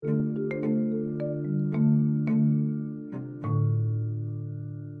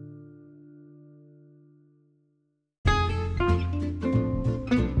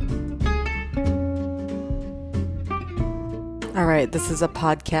right, this is a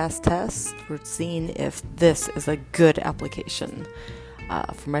podcast test. We're seeing if this is a good application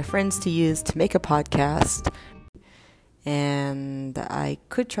for my friends to use to make a podcast. And I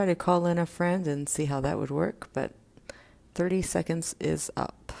could try to call in a friend and see how that would work, but 30 seconds is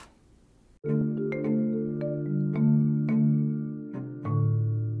up.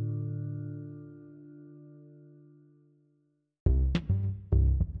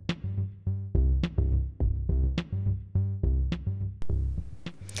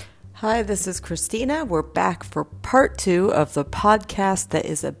 Hi, this is Christina. We're back for part 2 of the podcast that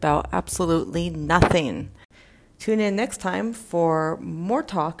is about absolutely nothing. Tune in next time for more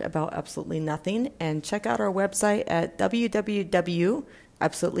talk about absolutely nothing, and check out our website at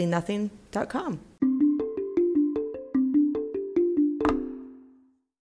www.absolutelynothing.com.